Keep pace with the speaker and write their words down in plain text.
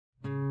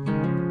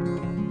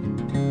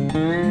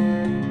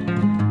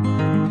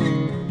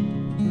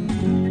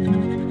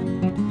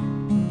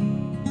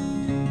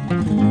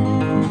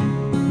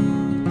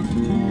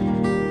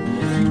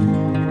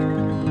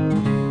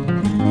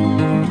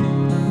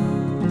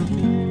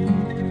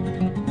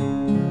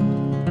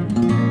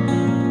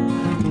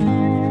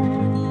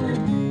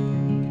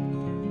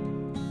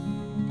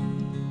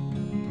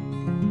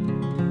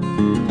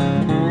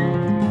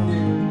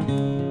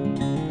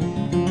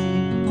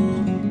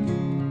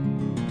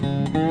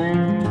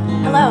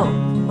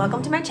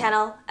Welcome to my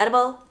channel,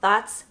 Edible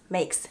Thoughts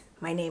Makes.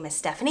 My name is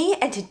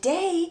Stephanie, and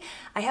today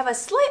I have a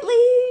slightly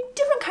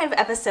different kind of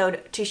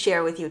episode to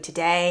share with you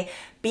today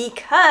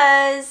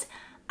because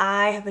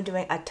I have been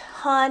doing a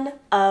ton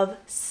of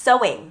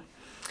sewing.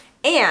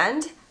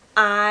 And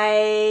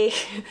I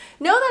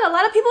know that a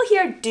lot of people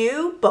here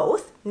do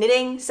both,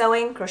 knitting,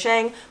 sewing,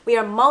 crocheting. We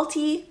are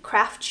multi-crafty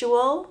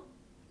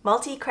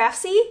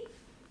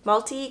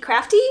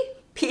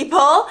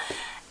people.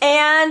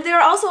 And there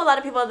are also a lot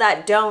of people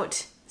that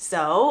don't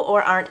sew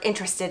or aren't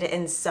interested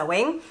in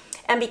sewing.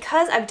 And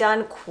because I've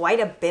done quite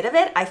a bit of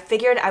it, I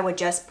figured I would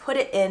just put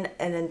it in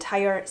an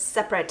entire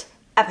separate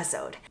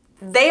episode.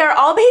 They are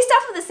all based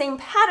off of the same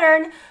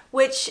pattern,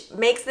 which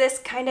makes this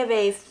kind of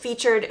a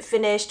featured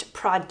finished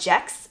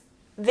projects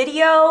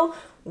video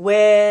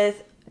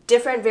with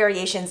different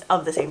variations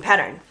of the same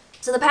pattern.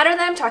 So the pattern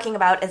that I'm talking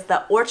about is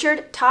the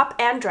Orchard Top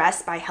and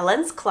Dress by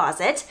Helen's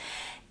Closet.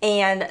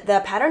 And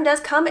the pattern does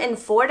come in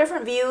 4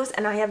 different views,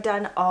 and I have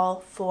done all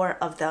 4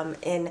 of them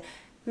in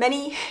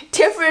many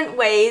different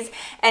ways,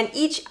 and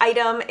each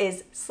item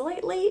is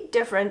slightly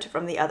different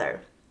from the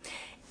other.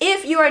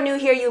 If you are new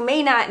here, you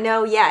may not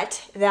know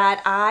yet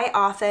that I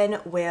often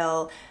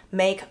will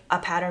make a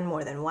pattern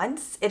more than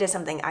once. It is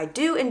something I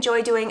do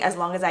enjoy doing as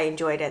long as I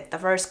enjoyed it the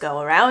first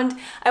go around.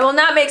 I will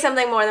not make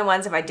something more than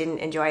once if I didn't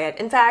enjoy it.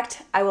 In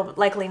fact, I will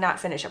likely not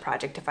finish a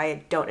project if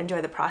I don't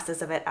enjoy the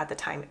process of it at the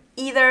time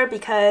either,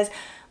 because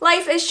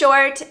life is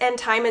short and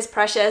time is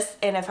precious,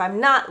 and if I'm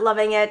not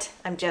loving it,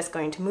 I'm just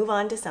going to move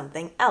on to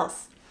something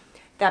else.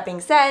 That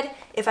being said,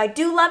 if I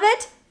do love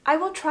it, I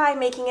will try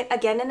making it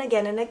again and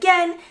again and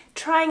again,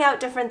 trying out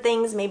different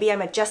things. Maybe I'm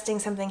adjusting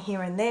something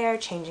here and there,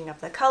 changing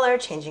up the color,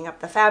 changing up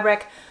the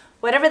fabric,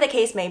 whatever the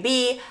case may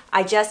be.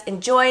 I just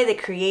enjoy the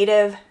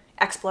creative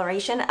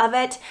exploration of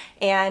it,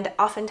 and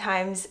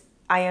oftentimes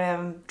I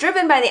am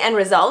driven by the end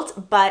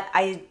result, but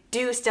I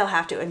do still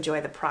have to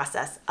enjoy the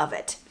process of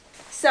it.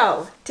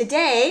 So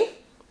today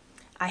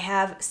I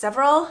have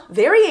several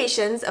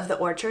variations of the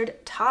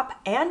Orchard Top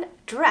and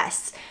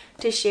Dress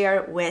to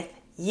share with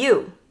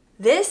you.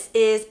 This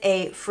is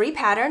a free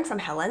pattern from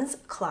Helen's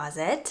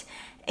Closet,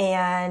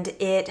 and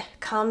it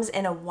comes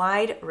in a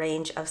wide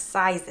range of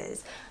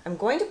sizes. I'm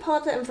going to pull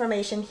up the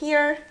information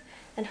here,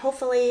 and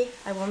hopefully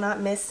I will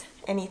not miss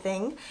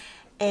anything.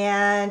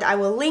 And I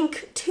will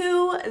link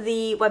to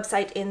the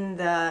website in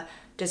the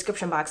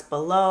description box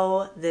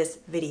below this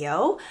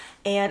video.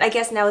 And I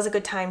guess now is a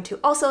good time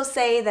to also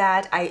say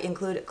that I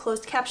include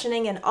closed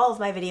captioning in all of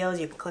my videos.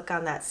 You can click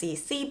on that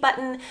CC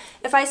button.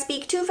 If I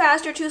speak too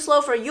fast or too slow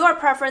for your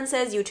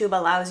preferences, YouTube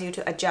allows you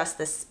to adjust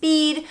the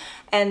speed.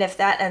 And if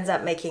that ends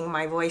up making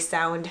my voice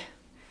sound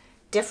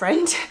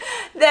different,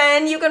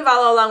 then you can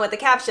follow along with the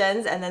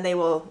captions, and then they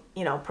will,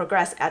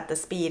 progress at the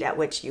speed at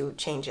which you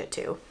change it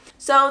to.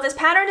 So this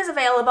pattern is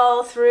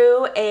available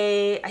through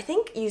I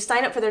think you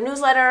sign up for their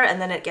newsletter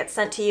and then it gets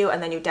sent to you,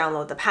 and then you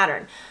download the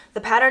pattern.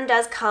 The pattern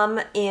does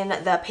come in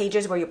the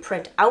pages where you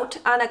print out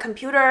on a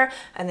computer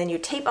and then you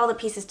tape all the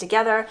pieces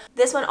together.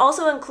 This one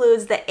also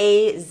includes the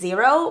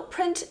A0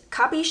 print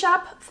copy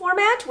shop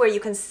format where you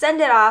can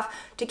send it off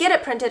to get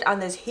it printed on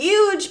this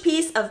huge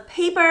piece of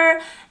paper,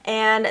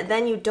 and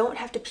then you don't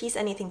have to piece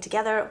anything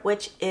together,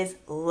 which is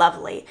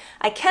lovely.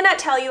 I cannot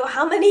tell you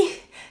how many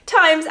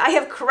times I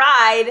have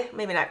cried,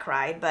 maybe not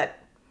cried, but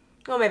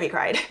well, maybe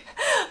cried,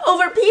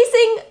 over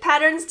piecing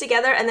patterns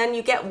together, and then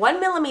you get 1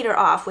 millimeter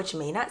off, which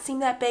may not seem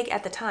that big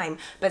at the time,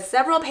 but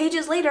several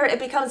pages later it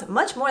becomes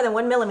much more than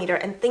 1 millimeter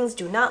and things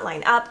do not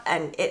line up,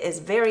 and it is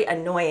very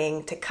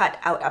annoying to cut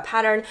out a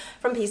pattern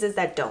from pieces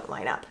that don't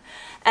line up.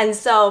 And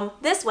so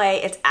this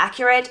way it's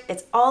accurate,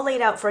 it's all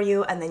laid out for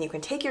you, and then you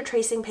can take your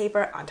tracing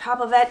paper on top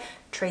of it,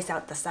 trace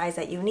out the size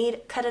that you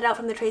need, cut it out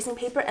from the tracing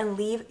paper, and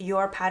leave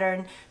your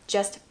pattern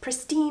just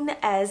pristine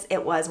as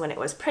it was when it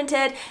was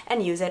printed,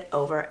 and use it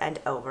over and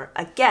over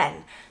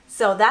again.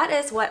 So that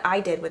is what I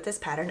did with this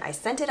pattern. I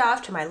sent it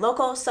off to my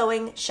local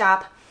sewing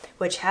shop,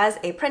 which has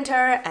a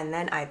printer, and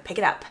then I pick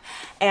it up.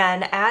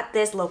 And at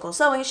this local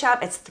sewing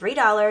shop, it's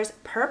 $3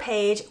 per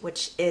page,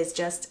 which is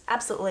just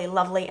absolutely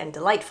lovely and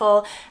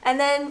delightful. And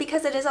then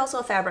because it is also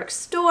a fabric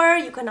store,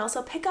 you can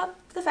also pick up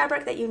the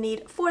fabric that you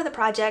need for the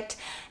project,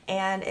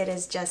 and it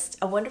is just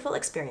a wonderful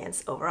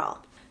experience overall.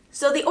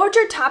 So the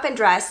Orchard Top and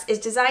Dress is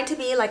designed to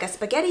be like a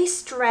spaghetti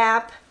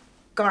strap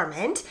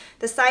garment.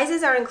 The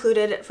sizes are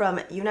included from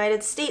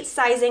United States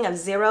sizing of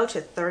 0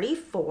 to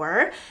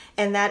 34,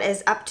 and that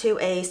is up to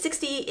a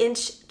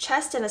 60-inch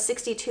chest and a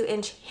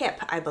 62-inch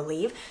hip, I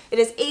believe. It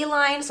is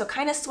A-line, so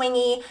kind of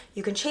swingy.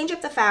 You can change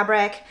up the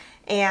fabric,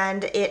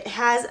 and it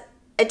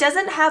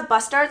doesn't have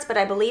bust darts, but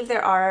I believe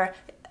there are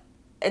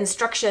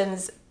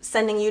instructions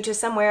sending you to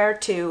somewhere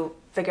to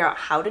figure out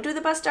how to do the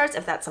bust darts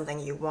if that's something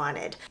you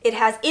wanted. It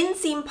has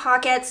inseam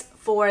pockets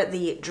for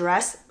the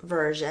dress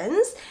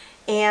versions,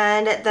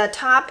 and the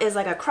top is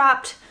like a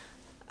cropped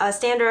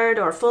standard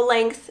or full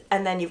length,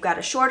 and then you've got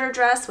a shorter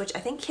dress, which I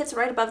think hits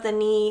right above the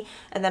knee,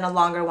 and then a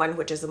longer one,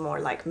 which is more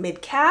like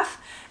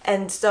mid-calf.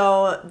 And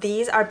so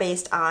these are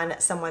based on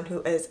someone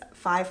who is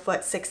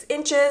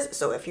 5'6".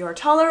 So if you're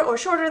taller or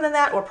shorter than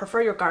that, or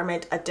prefer your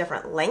garment a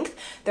different length,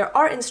 there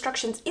are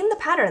instructions in the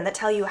pattern that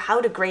tell you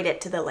how to grade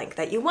it to the length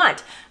that you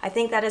want. I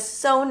think that is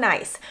so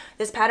nice.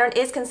 This pattern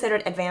is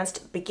considered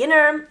advanced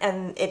beginner,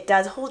 and it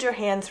does hold your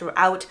hand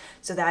throughout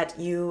so that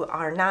you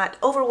are not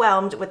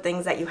overwhelmed with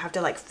things that you have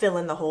to like fill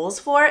in the holes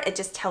for. It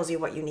just tells you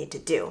what you need to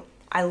do.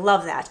 I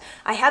love that.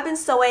 I have been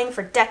sewing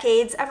for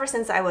decades, ever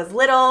since I was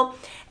little,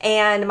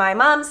 and my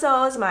mom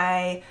sews.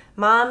 My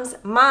mom's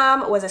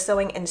mom was a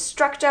sewing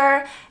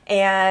instructor,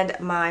 and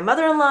my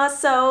mother-in-law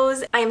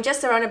sews. I am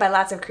just surrounded by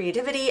lots of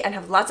creativity and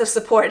have lots of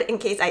support in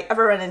case I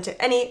ever run into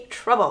any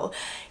trouble.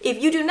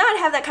 If you do not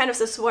have that kind of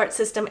support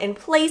system in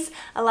place,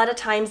 a lot of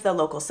times the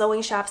local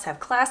sewing shops have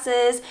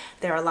classes.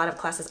 There are a lot of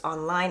classes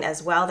online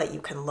as well that you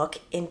can look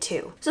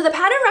into. So the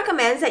pattern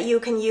recommends that you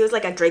can use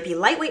like a drapey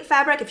lightweight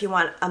fabric if you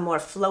want a more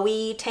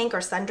flowy tank or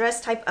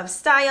sundress type of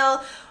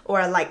style,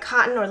 or like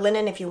cotton or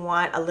linen if you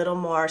want a little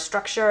more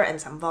structure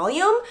and some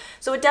volume.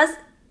 So it does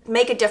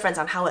make a difference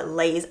on how it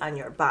lays on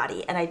your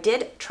body. And I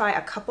did try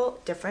a couple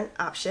different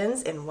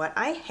options in what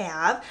I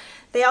have.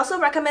 They also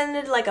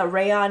recommended like a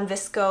rayon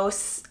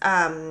viscose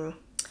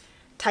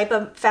type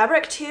of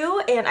fabric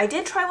too. And I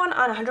did try one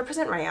on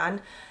 100%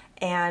 rayon,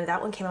 and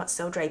that one came out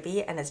so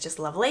drapey and it's just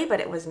lovely, but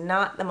it was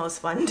not the most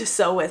fun to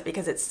sew with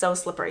because it's so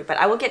slippery. But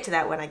I will get to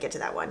that when I get to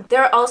that one.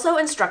 There are also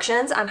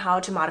instructions on how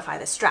to modify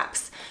the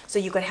straps. So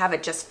you could have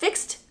it just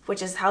fixed,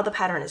 which is how the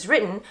pattern is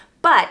written,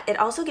 but it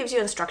also gives you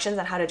instructions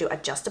on how to do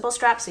adjustable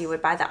straps. So you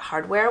would buy that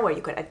hardware where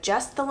you could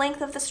adjust the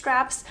length of the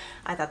straps.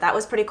 I thought that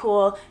was pretty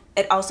cool.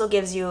 It also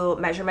gives you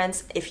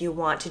measurements if you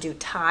want to do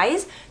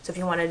ties. So if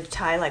you wanted to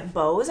tie like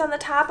bows on the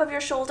top of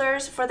your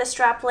shoulders for the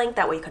strap length,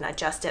 that way you can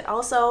adjust it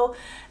also.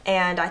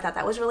 And I thought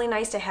that was really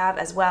nice to have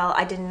as well.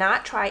 I did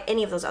not try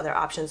any of those other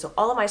options, so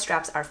all of my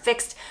straps are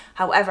fixed.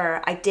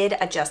 However, I did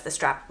adjust the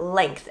strap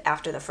length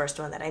after the first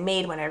one that I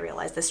made when I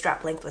realized the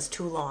strap length was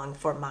too long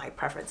for my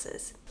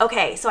preferences.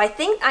 Okay, so I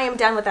think I am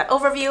done with that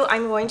overview.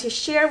 I'm going to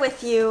share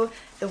with you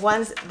the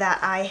ones that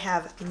I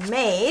have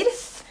made.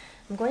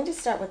 I'm going to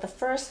start with the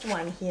first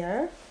one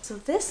here. So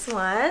this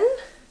one,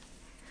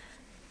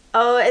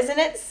 oh, isn't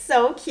it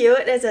so cute?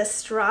 It is a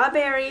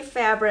strawberry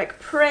fabric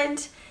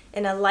print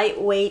in a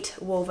lightweight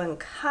woven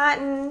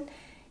cotton.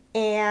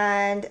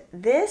 And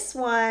this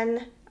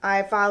one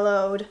I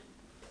followed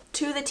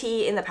to the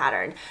T in the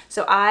pattern.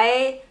 So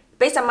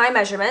based on my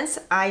measurements,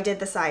 I did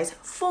the size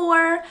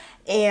 4,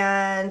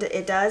 and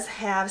it does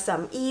have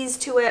some ease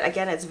to it.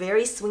 Again, it's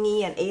very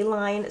swingy and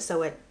A-line,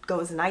 so it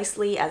goes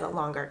nicely as a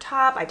longer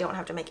top. I don't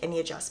have to make any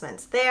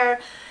adjustments there.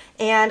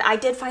 And I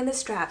did find the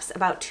straps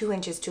about 2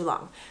 inches too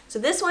long. So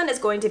this one is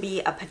going to be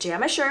a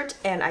pajama shirt,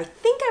 and I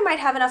think I might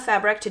have enough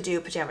fabric to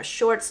do pajama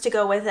shorts to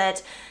go with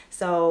it.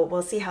 So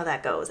we'll see how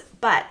that goes.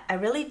 But I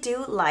really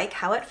do like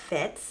how it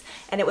fits,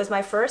 and it was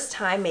my first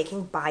time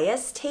making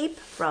bias tape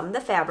from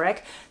the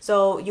fabric.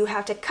 So you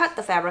have to cut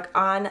the fabric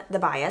on the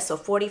bias, so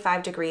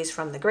 45 degrees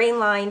from the grain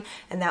line,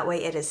 and that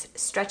way it is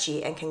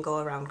stretchy and can go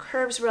around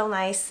curves real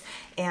nice.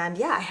 And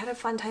yeah, I had a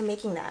fun time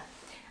making that.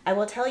 I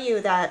will tell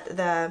you that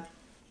the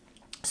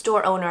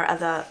store owner of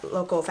the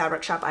local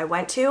fabric shop I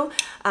went to,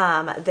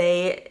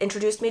 they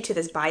introduced me to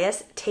this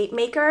bias tape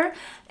maker,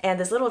 and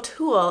this little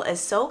tool is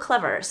so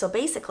clever. So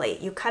basically,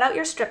 you cut out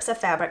your strips of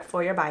fabric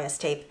for your bias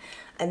tape,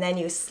 and then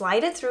you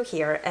slide it through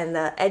here, and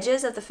the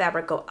edges of the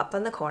fabric go up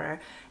in the corner.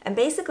 And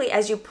basically,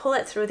 as you pull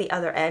it through the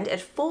other end,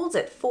 it folds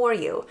it for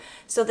you.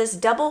 So this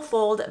double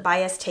fold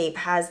bias tape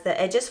has the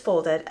edges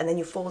folded, and then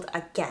you fold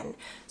again.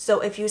 So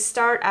if you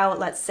start out,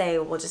 let's say,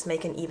 we'll just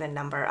make an even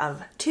number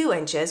of 2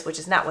 inches, which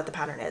is not what the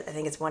pattern is. I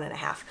think it's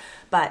 1.5,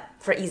 but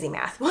for easy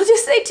math, we'll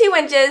just say 2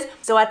 inches.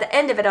 So at the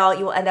end of it all,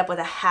 you will end up with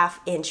a 1/2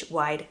 inch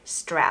wide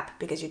strap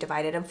because you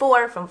divide it in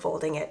 4 from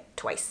folding it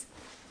twice.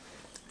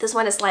 This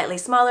one is slightly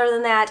smaller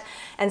than that,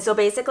 and so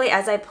basically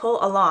as I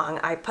pull along,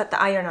 I put the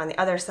iron on the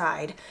other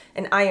side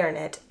and iron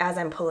it as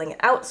I'm pulling it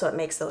out so it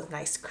makes those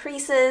nice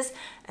creases,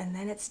 and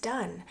then it's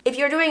done. If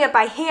you're doing it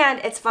by hand,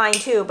 it's fine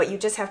too, but you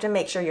just have to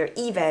make sure you're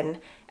even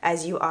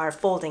as you are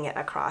folding it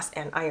across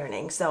and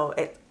ironing. So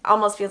it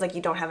almost feels like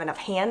you don't have enough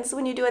hands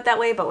when you do it that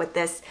way, but with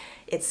this,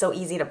 it's so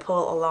easy to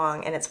pull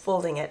along and it's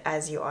folding it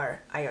as you are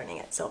ironing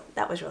it. So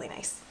that was really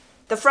nice.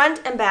 The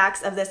front and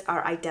backs of this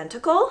are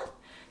identical.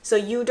 So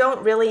you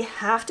don't really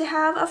have to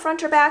have a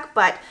front or back,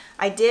 but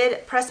I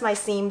did press my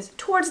seams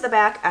towards the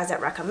back as it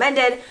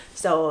recommended,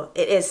 so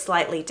it is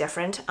slightly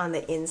different on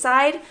the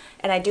inside.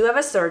 And I do have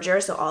a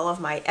serger, so all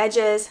of my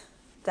edges,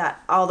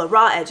 all the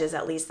raw edges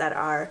at least that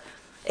are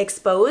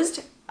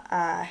exposed,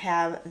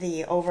 have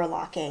the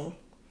overlocking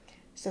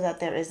so that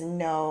there is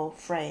no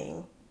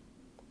fraying.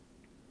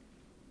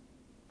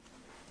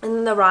 And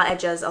then the raw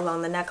edges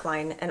along the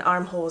neckline and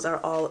armholes are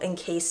all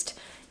encased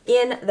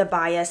in the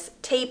bias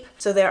tape,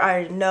 so there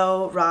are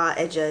no raw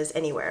edges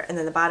anywhere. And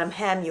then the bottom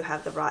hem, you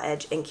have the raw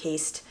edge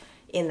encased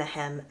in the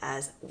hem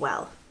as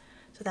well.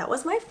 So that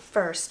was my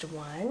first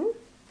one.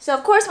 So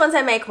of course, once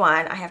I make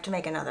one, I have to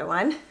make another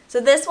one. So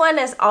this one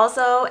is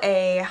also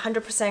a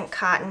 100%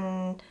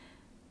 cotton,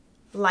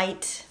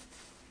 light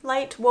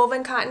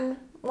woven cotton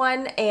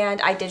one,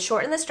 and I did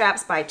shorten the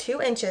straps by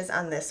 2 inches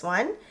on this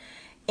one.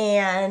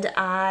 And when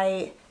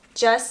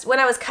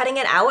I was cutting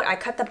it out, I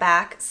cut the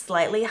back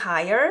slightly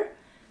higher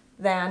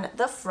than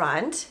the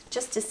front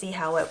just to see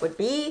how it would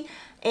be.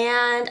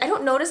 And I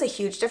don't notice a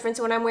huge difference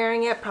when I'm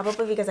wearing it,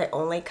 probably because I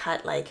only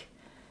cut like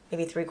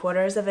maybe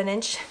 3/4 of an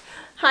inch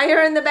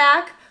higher in the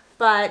back,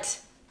 but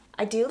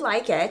I do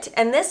like it.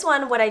 And this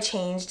one, what I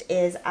changed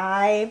is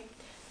I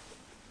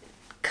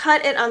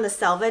cut it on the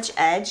selvage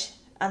edge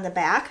on the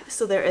back,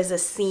 so there is a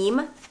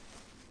seam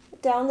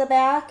down the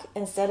back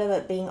instead of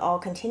it being all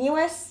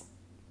continuous.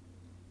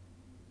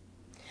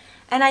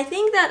 And I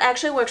think that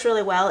actually works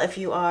really well if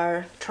you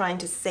are trying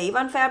to save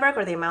on fabric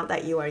or the amount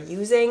that you are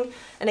using.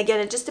 And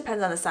again, it just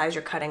depends on the size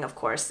you're cutting, of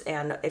course,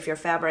 and if your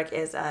fabric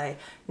is a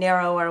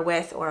narrower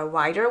width or a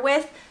wider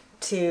width,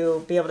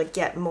 to be able to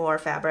get more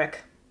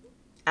fabric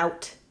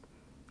out.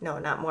 No,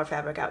 not more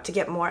fabric out, to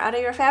get more out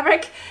of your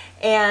fabric.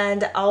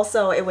 And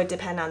also it would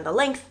depend on the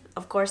length,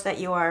 of course, that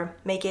you are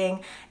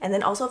making, and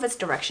then also if it's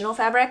directional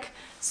fabric.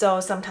 So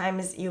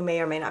sometimes you may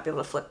or may not be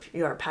able to flip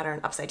your pattern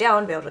upside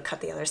down, be able to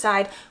cut the other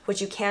side, which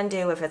you can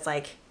do if it's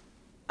like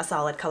a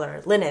solid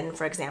color linen,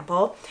 for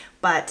example.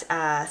 But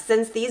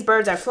since these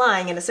birds are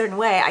flying in a certain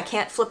way, I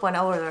can't flip one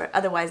over,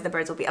 otherwise the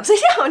birds will be upside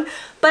down.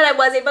 But I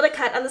was able to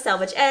cut on the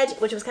selvage edge,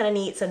 which was kind of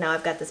neat. So now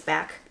I've got this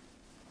back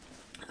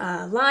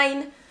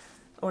line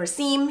or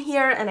seam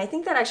here, and I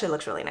think that actually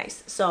looks really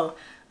nice. So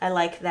I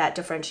like that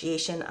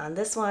differentiation on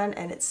this one,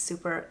 and it's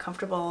super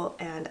comfortable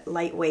and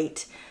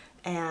lightweight.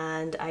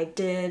 And I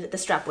did the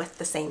strap width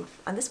the same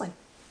on this one.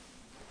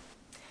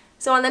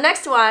 So on the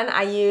next one,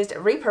 I used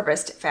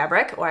repurposed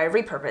fabric, or I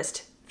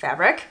repurposed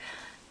fabric.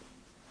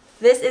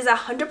 This is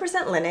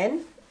 100%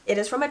 linen. It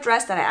is from a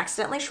dress that I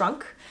accidentally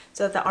shrunk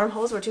so that the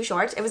armholes were too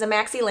short. It was a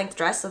maxi length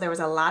dress, so there was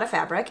a lot of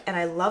fabric, and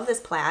I love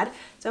this plaid,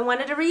 so I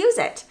wanted to reuse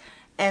it.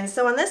 And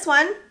so on this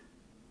one,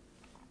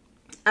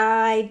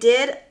 I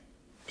did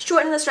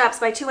shorten the straps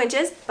by 2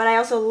 inches, but I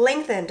also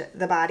lengthened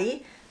the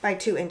body by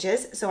 2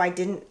 inches, so I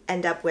didn't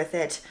end up with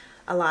it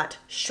a lot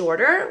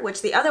shorter,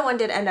 which the other one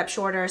did end up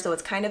shorter, so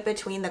it's kind of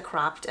between the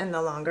cropped and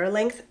the longer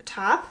length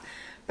top.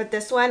 But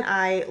this one,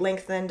 I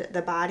lengthened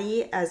the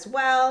body as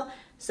well,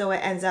 so it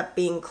ends up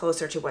being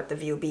closer to what the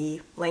view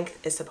B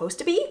length is supposed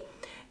to be.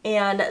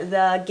 And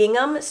the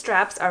gingham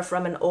straps are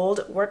from an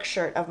old work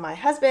shirt of my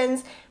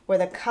husband's where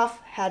the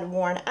cuff had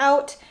worn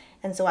out,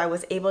 and so I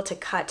was able to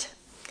cut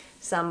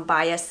some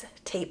bias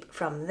tape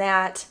from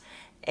that,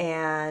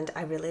 and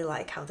I really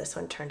like how this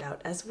one turned out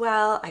as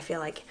well. I feel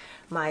like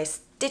my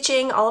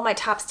stitching, all of my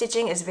top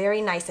stitching is very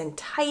nice and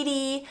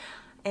tidy,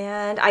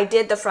 and I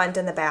did the front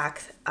and the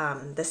back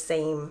the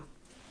same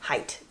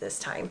height this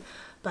time.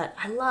 But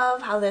I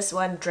love how this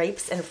one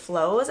drapes and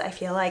flows. I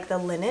feel like the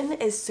linen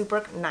is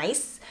super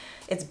nice.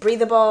 It's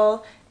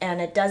breathable, and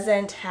it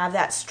doesn't have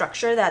that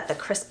structure that the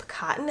crisp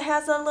cotton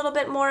has a little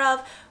bit more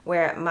of,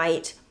 where it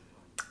might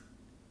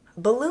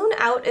balloon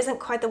out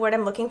isn't quite the word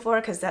I'm looking for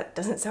because that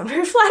doesn't sound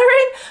very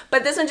flattering,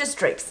 but this one just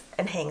drapes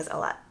and hangs a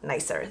lot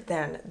nicer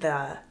than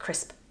the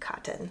crisp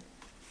cotton.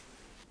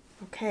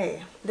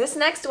 Okay, this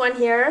next one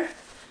here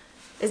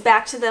is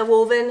back to the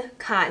woven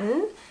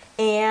cotton,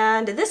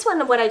 and this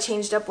one, what I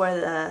changed up were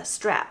the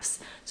straps.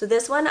 So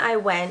this one I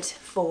went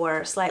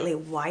for slightly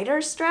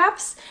wider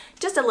straps,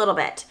 just a little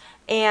bit,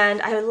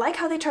 and I like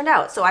how they turned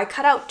out. So I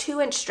cut out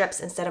 2-inch strips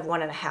instead of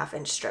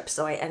 1.5-inch strips,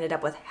 so I ended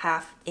up with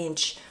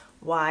 1/2-inch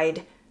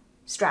wide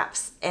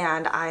straps,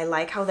 and I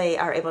like how they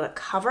are able to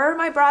cover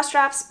my bra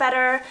straps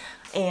better,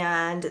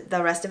 and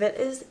the rest of it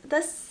is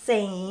the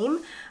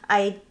same.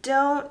 I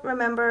don't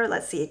remember,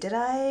 let's see,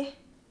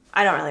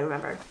 I don't really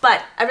remember,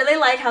 but I really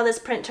like how this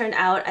print turned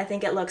out. I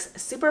think it looks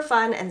super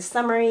fun and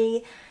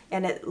summery,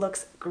 and it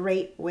looks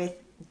great with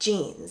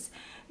jeans.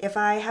 If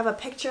I have a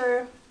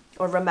picture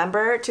or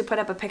remember to put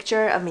up a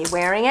picture of me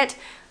wearing it,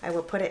 I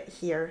will put it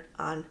here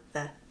on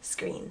the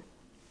screen.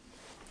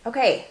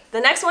 Okay,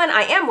 the next one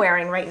I am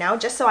wearing right now,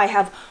 just so I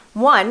have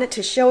one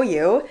to show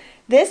you.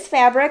 This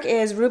fabric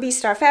is Ruby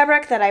Star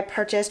fabric that I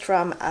purchased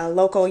from a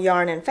local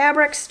yarn and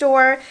fabric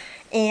store,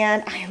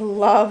 and I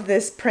love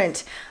this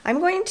print.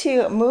 I'm going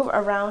to move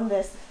around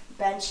this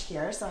bench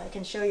here so I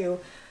can show you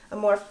a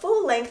more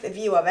full-length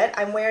view of it.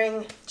 I'm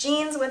wearing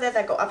jeans with it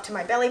that go up to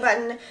my belly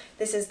button.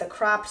 This is the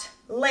cropped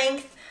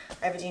length.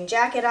 I have a jean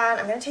jacket on.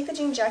 I'm going to take the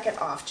jean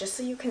jacket off just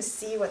so you can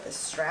see what the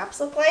straps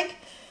look like.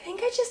 I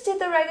think I just did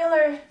the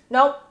regular,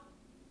 nope.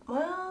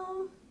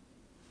 Well,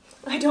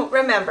 I don't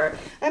remember.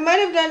 I might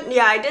have done,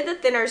 yeah, I did the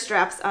thinner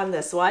straps on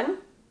this one.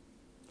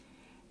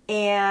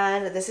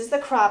 And this is the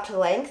cropped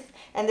length.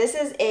 And this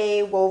is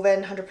a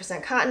woven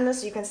 100% cotton,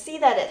 so you can see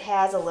that it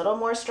has a little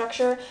more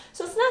structure.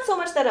 So it's not so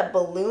much that it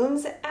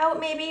balloons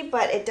out maybe,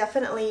 but it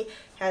definitely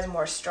has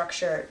more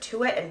structure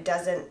to it and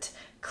doesn't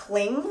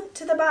cling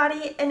to the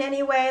body in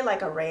any way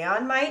like a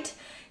rayon might.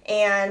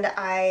 And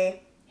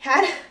I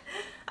had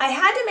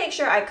to make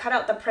sure I cut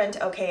out the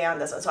print okay on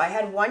this one. So I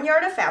had 1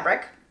 yard of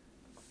fabric,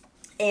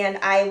 and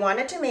I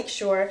wanted to make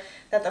sure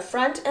that the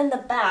front and the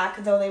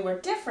back, though they were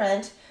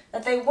different,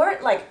 that they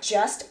weren't like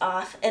just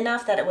off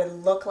enough that it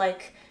would look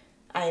like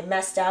I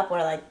messed up or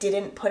like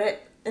didn't put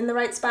it in the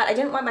right spot. I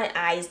didn't want my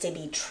eyes to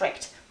be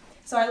tricked.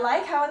 So I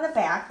like how in the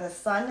back the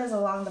sun is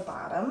along the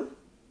bottom.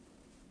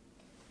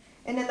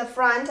 And in the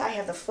front, I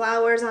have the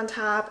flowers on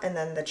top and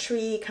then the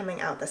tree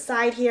coming out the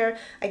side here.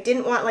 I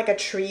didn't want like a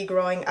tree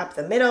growing up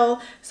the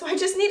middle, so I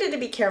just needed to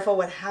be careful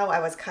with how I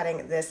was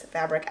cutting this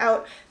fabric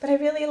out, but I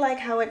really like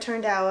how it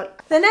turned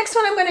out. The next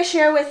one I'm going to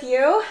share with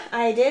you,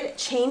 I did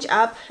change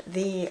up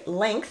the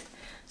length.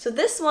 So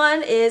this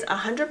one is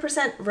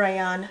 100%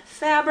 rayon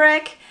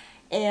fabric,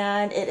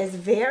 and it is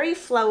very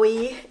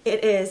flowy.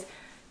 It is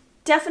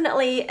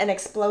definitely an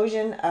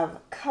explosion of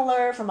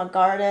color from a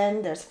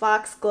garden. There's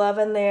foxglove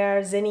in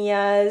there,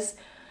 zinnias,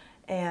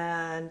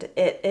 and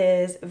it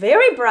is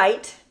very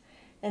bright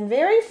and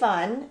very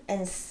fun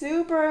and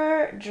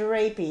super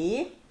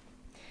drapey.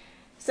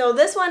 So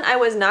this one I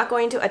was not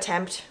going to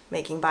attempt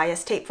making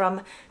bias tape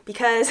from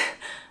because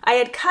I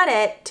had cut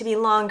it to be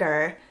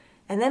longer,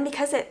 and then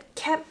because it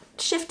kept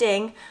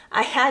shifting,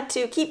 I had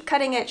to keep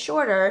cutting it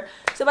shorter.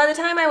 So by the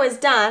time I was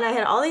done, I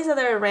had all these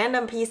other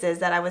random pieces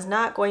that I was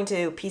not going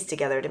to piece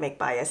together to make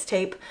bias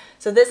tape.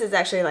 So this is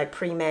actually like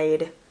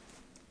pre-made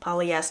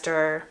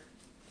polyester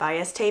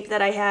bias tape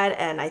that I had,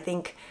 and I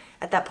think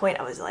at that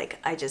point I was like,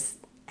 I just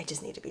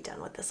need to be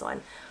done with this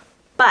one.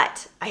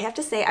 But I have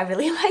to say I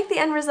really like the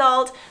end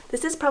result.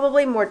 This is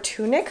probably more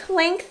tunic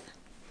length.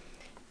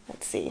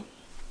 Let's see.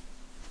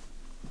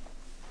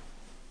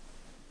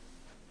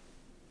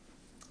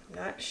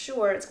 Not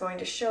sure it's going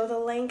to show the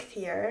length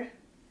here,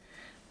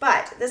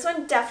 but this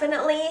one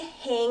definitely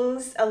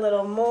hangs a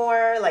little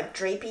more like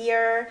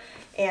drapier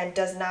and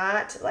does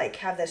not like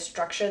have the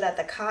structure that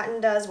the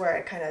cotton does where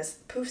it kind of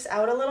poofs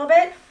out a little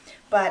bit.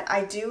 But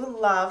I do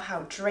love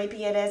how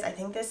drapey it is. I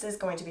think this is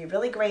going to be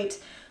really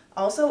great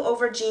also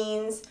over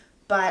jeans,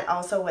 but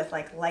also with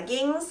like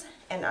leggings,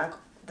 and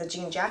the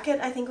jean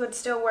jacket I think would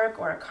still work,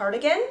 or a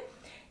cardigan.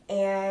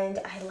 And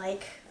I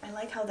like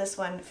how this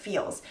one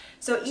feels.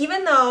 So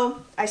even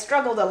though I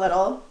struggled a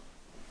little,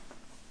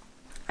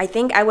 I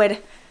think I would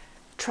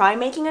try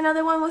making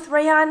another one with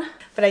rayon,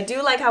 but I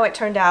do like how it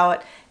turned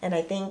out, and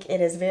I think it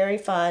is very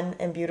fun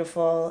and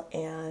beautiful,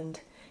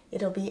 and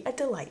it'll be a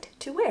delight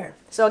to wear.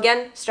 So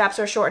again, straps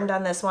are shortened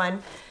on this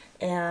one,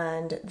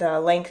 and the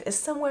length is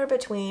somewhere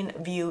between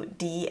view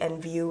D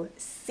and view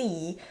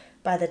C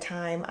by the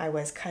time I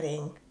was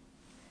cutting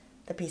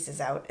the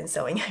pieces out and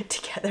sewing it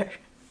together.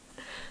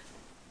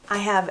 I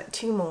have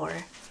two more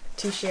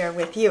to share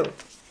with you.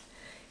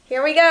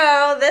 Here we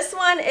go. This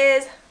one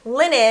is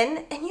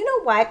linen, and you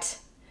know what?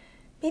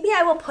 Maybe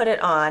I will put it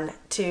on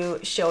to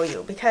show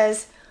you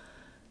because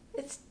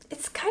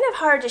it's kind of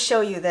hard to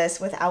show you this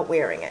without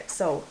wearing it.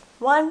 So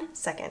 1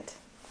 second.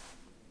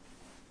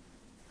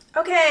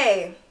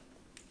 Okay,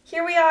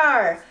 here we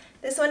are.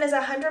 This one is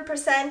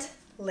 100%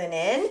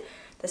 linen.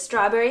 The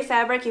strawberry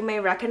fabric you may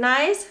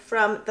recognize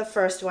from the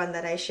first one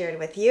that I shared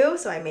with you.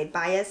 So I made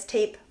bias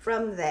tape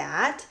from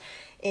that.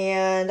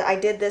 And I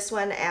did this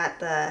one at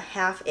the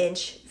 1/2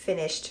 inch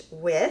finished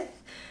width.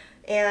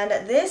 And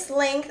this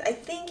length I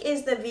think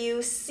is the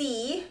view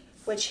C,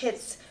 which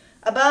hits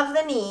above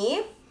the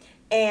knee.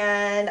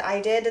 And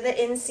I did the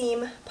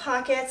inseam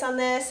pockets on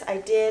this. I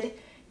did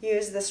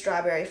use the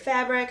strawberry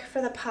fabric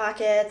for the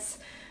pockets.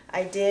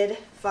 I did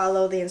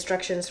follow the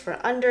instructions for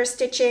under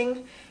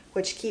stitching,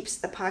 which keeps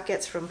the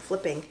pockets from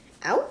flipping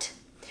out,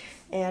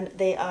 and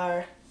they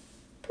are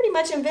pretty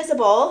much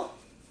invisible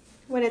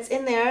when it's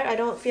in there. I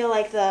don't feel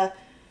like the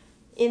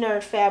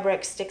inner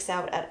fabric sticks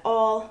out at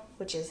all,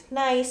 which is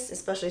nice,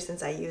 especially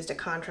since I used a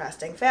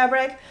contrasting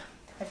fabric.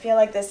 I feel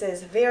like this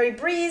is very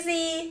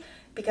breezy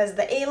because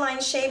the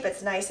A-line shape,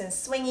 it's nice and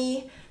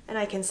swingy, and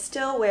I can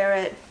still wear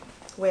it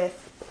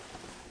with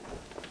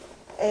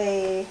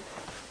a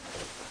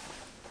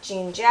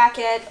jean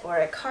jacket or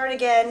a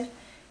cardigan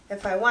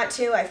if I want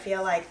to. I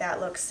feel like that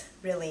looks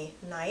really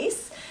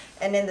nice.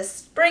 And in the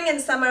spring and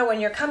summer,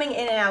 when you're coming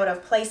in and out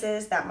of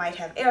places that might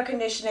have air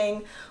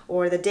conditioning,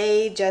 or the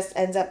day just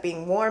ends up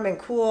being warm and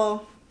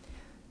cool,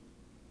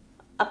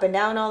 up and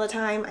down all the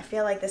time, I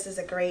feel like this is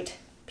a great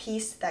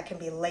piece that can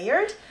be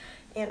layered.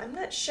 And I'm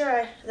not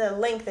sure the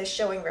length is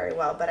showing very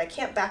well, but I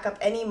can't back up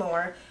any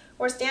more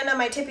or stand on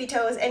my tippy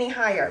toes any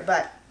higher,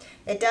 but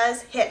it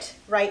does hit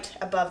right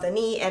above the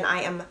knee, and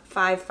I am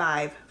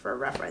 5'5" for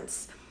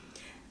reference.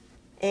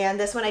 And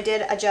this one I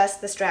did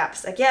adjust the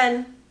straps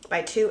again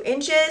by 2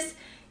 inches,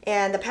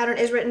 and the pattern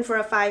is written for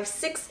a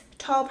 5'6"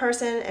 tall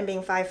person, and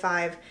being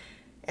 5'5"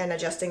 and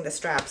adjusting the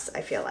straps,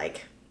 I feel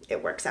like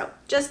it works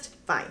out just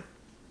fine.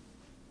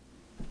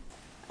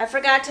 I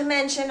forgot to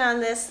mention on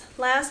this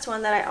last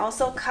one that I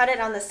also cut it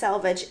on the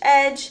selvage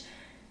edge.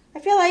 I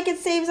feel like it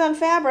saves on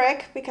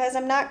fabric because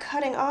I'm not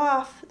cutting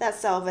off that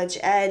selvage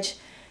edge,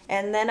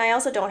 and then I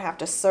also don't have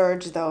to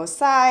serge those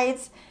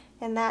sides,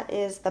 and that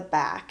is the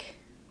back.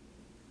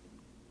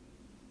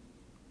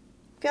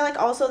 I feel like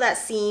also that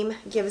seam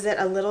gives it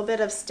a little bit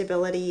of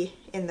stability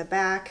in the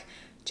back,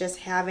 just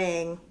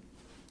having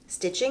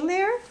stitching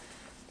there,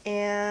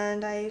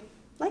 and I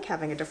like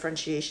having a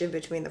differentiation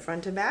between the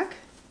front and back,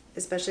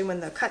 especially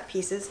when the cut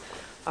pieces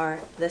are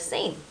the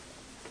same.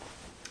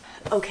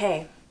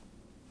 Okay,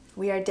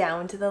 we are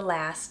down to the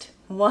last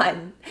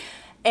one.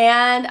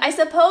 And I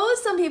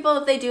suppose some people,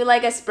 if they do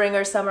like a spring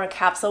or summer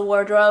capsule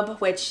wardrobe,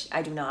 which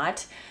I do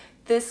not,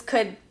 this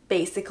could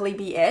basically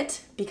be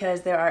it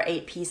because there are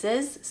 8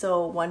 pieces.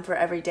 So one for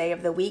every day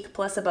of the week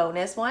plus a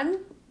bonus one.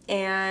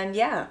 And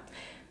yeah,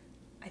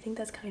 I think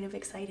that's kind of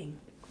exciting.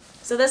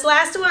 So this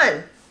last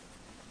one,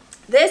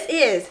 this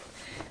is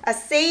a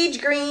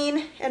sage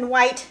green and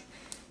white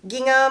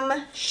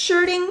gingham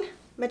shirting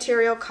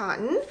material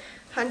cotton,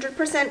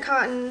 100%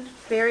 cotton,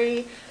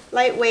 very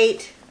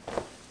lightweight,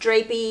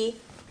 drapey,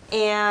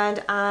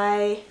 and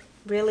I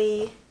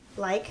really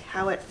like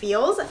how it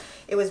feels.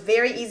 It was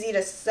very easy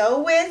to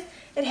sew with.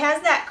 It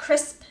has that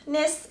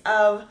crispness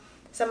of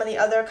some of the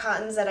other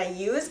cottons that I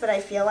use, but I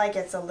feel like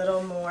it's a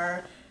little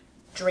more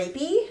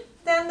drapey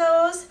than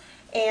those.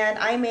 And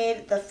I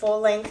made the full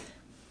length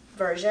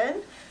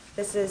version.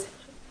 This is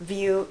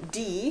view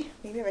D.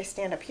 Maybe if I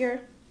stand up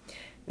here.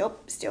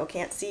 Nope, still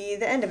can't see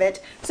the end of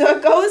it. So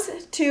it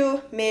goes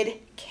to mid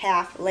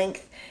calf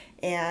length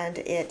and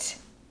it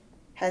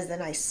has the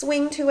nice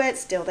swing to it,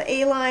 still the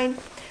A-line.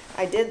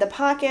 I did the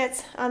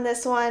pockets on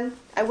this one.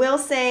 I will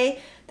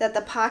say that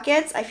the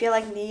pockets I feel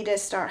like need to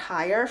start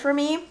higher for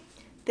me.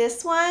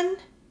 This one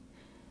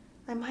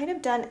I might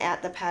have done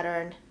at the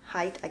pattern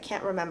height, I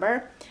can't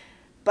remember.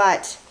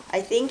 But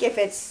I think if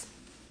it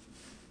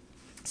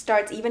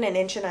starts even 1.5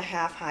 inches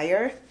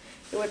higher,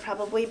 it would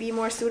probably be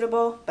more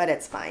suitable, but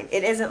it's fine.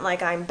 It isn't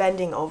like I'm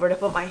bending over to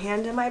put my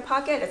hand in my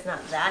pocket. It's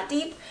not that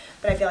deep,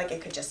 but I feel like it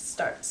could just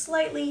start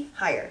slightly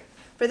higher.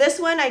 For this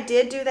one, I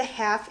did do the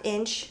 1/2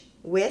 inch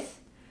width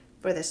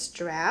for the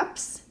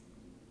straps.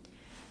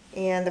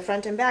 And the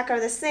front and back are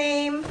the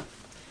same.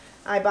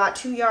 I bought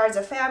 2 yards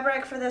of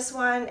fabric for this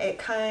one. It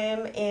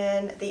came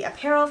in the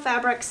apparel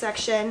fabric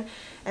section,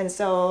 and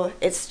so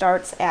it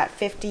starts at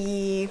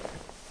 50,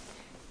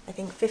 I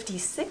think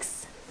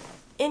 56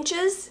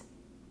 inches.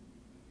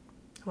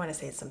 I want to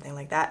say it's something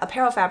like that.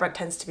 Apparel fabric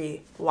tends to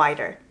be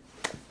wider.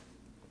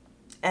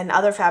 And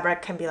other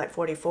fabric can be like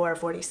 44 or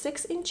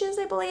 46 inches,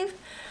 I believe.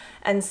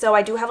 And so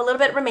I do have a little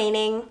bit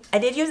remaining. I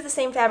did use the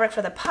same fabric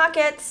for the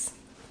pockets,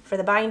 for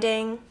the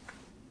binding,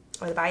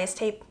 or the bias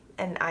tape,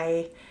 and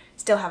I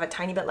still have a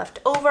tiny bit left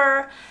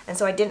over, and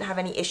so I didn't have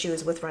any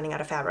issues with running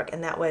out of fabric,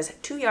 and that was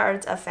 2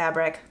 yards of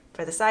fabric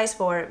for the size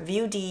 4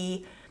 view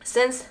D.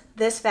 Since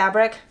this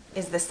fabric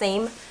is the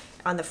same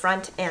on the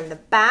front and the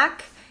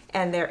back,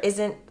 and there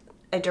isn't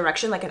a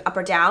direction like an up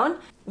or down,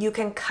 you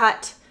can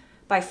cut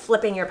by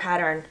flipping your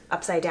pattern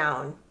upside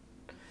down.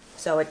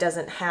 So it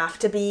doesn't have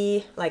to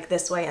be like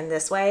this way and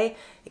this way.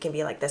 It can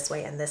be like this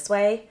way and this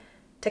way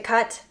to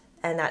cut,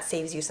 and that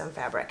saves you some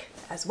fabric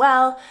as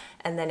well.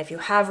 And then if you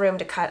have room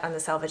to cut on the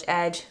selvage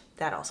edge,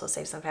 that also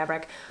saves some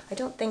fabric. I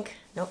don't think,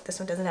 nope, this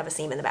one doesn't have a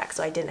seam in the back,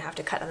 so I didn't have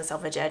to cut on the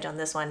selvage edge on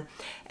this one,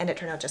 and it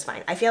turned out just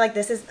fine. I feel like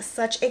this is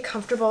such a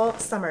comfortable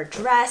summer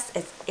dress.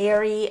 It's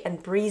airy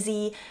and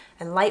breezy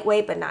and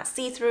lightweight, but not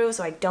see-through,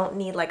 so I don't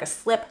need like a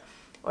slip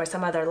or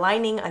some other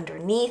lining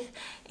underneath,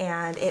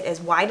 and it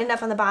is wide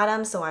enough on the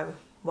bottom, so I'm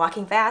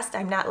walking fast.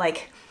 I'm not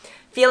like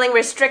feeling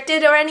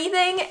restricted or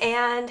anything,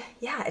 and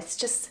yeah,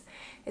 it's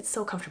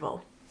so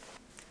comfortable.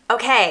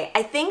 Okay,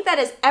 I think that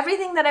is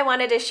everything that I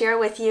wanted to share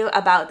with you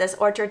about this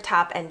orchard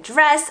top and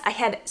dress. I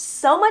had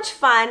so much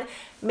fun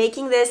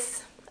making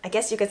this, I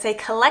guess you could say,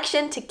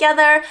 collection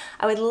together.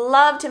 I would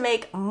love to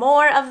make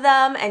more of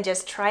them and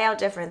just try out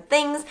different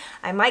things.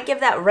 I might give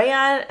that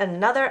rayon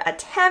another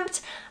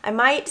attempt. I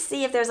might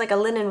see if there's like a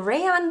linen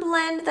rayon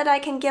blend that I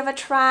can give a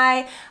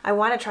try. I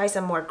want to try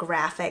some more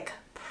graphic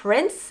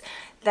prints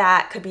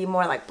that could be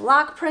more like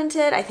block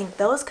printed. I think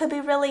those could be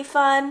really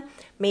fun.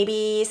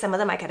 Maybe some of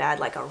them I could add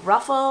like a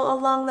ruffle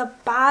along the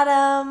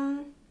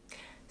bottom.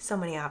 So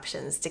many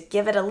options to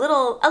give it a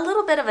little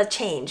bit of a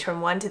change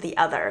from one to the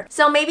other.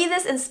 So maybe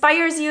this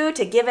inspires you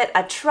to give it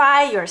a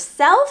try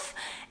yourself.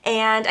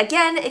 And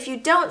again, if you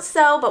don't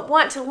sew but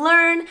want to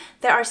learn,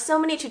 there are so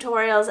many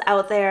tutorials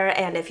out there,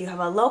 and if you have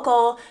a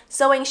local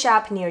sewing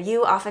shop near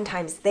you,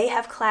 oftentimes they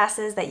have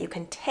classes that you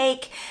can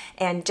take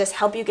and just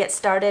help you get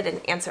started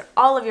and answer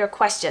all of your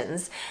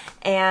questions.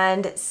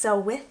 And so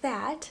with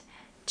that,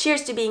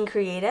 cheers to being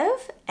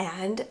creative,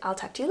 and I'll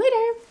talk to you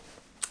later.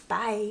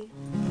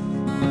 Bye.